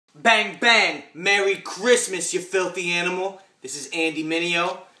Bang, bang. Merry Christmas, you filthy animal. This is Andy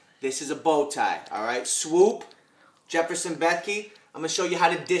Mineo. This is a bow tie, all right? Swoope, Jefferson Bethke. I'm going to show you how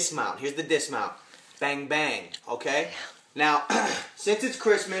to dismount. Here's the dismount. Bang, bang, okay? Now, since it's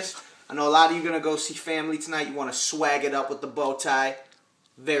Christmas, I know a lot of you are going to go see family tonight. You want to swag it up with the bow tie.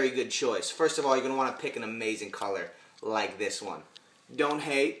 Very good choice. First of all, you're going to want to pick an amazing color like this one. Don't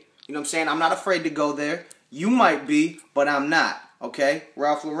hate. You know what I'm saying? I'm not afraid to go there. You might be, but I'm not, okay?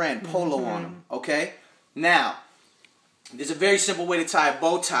 Ralph Lauren, polo on them, okay? Now, there's a very simple way to tie a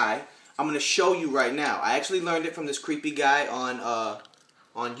bow tie. I'm going to show you right now. I actually learned it from this creepy guy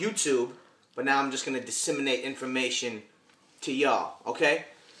on YouTube, but now I'm just going to disseminate information to y'all, okay?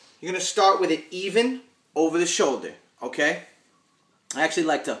 You're going to start with it even over the shoulder, okay? I actually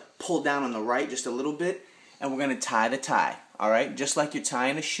like to pull down on the right just a little bit, and we're going to tie the tie, all right? Just like you're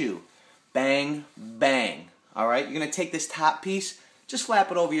tying a shoe. Bang, bang, all right? You're going to take this top piece, just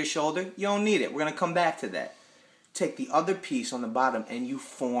flap it over your shoulder. You don't need it. We're going to come back to that. Take the other piece on the bottom, and you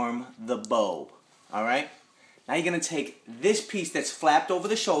form the bow, all right? Now you're going to take this piece that's flapped over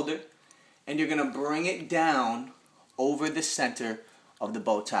the shoulder, and you're going to bring it down over the center of the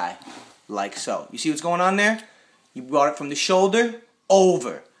bow tie, like so. You see what's going on there? You brought it from the shoulder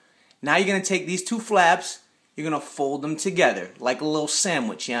over. Now you're going to take these two flaps, you're going to fold them together like a little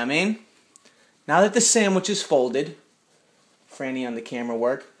sandwich, you know what I mean? Now that the sandwich is folded, Franny on the camera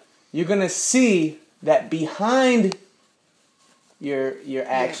work, you're going to see that behind your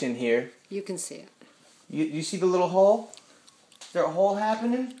action here. You can see it. You see the little hole? Is there a hole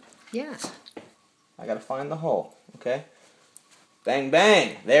happening? Yes. I got to find the hole, okay? Bang,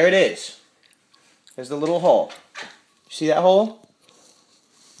 bang. There it is. There's the little hole. You see that hole?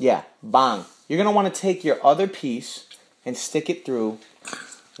 Yeah, bang. You're going to want to take your other piece and stick it through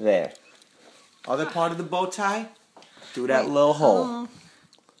there. Other part of the bow tie, through that little hole.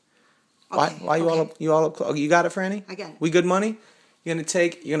 Okay, Why you all up? Oh, you got it, Franny? I got it. We good money? You're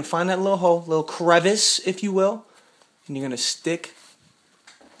gonna find that little hole, little crevice, if you will, and you're gonna stick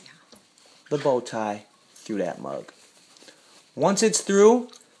the bow tie through that mug. Once it's through,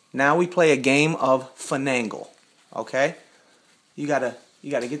 now we play a game of finagle. Okay? You gotta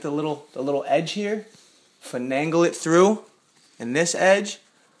get the little edge here, finagle it through, and this edge,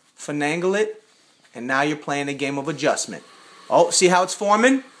 finagle it. And now you're playing a game of adjustment. Oh, see how it's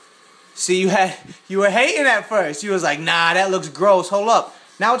forming? See, you were hating at first. You was like, nah, that looks gross. Hold up.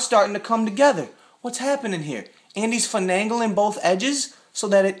 Now it's starting to come together. What's happening here? Andy's finagling both edges so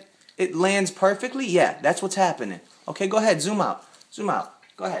that it lands perfectly? Yeah, that's what's happening. Okay, go ahead. Zoom out. Zoom out.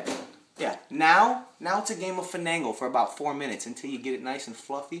 Go ahead. Yeah, now it's a game of finagle for about 4 minutes until you get it nice and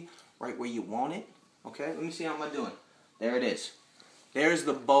fluffy right where you want it. Okay, let me see how am I doing. There it is. There's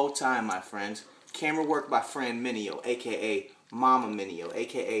the bow tie, my friends. Camera work by Fran Mineo, a.k.a. Mama Mineo,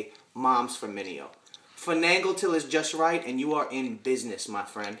 a.k.a. Moms for Mineo. Finagle till it's just right, and you are in business, my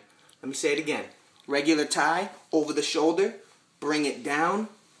friend. Let me say it again. Regular tie, over the shoulder, bring it down,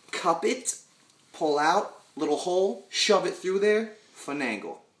 cup it, pull out, little hole, shove it through there,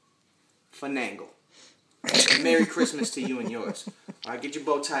 finagle. Finagle. Merry Christmas to you and yours. All right, get your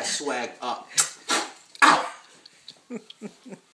bow tie swag up. Ow!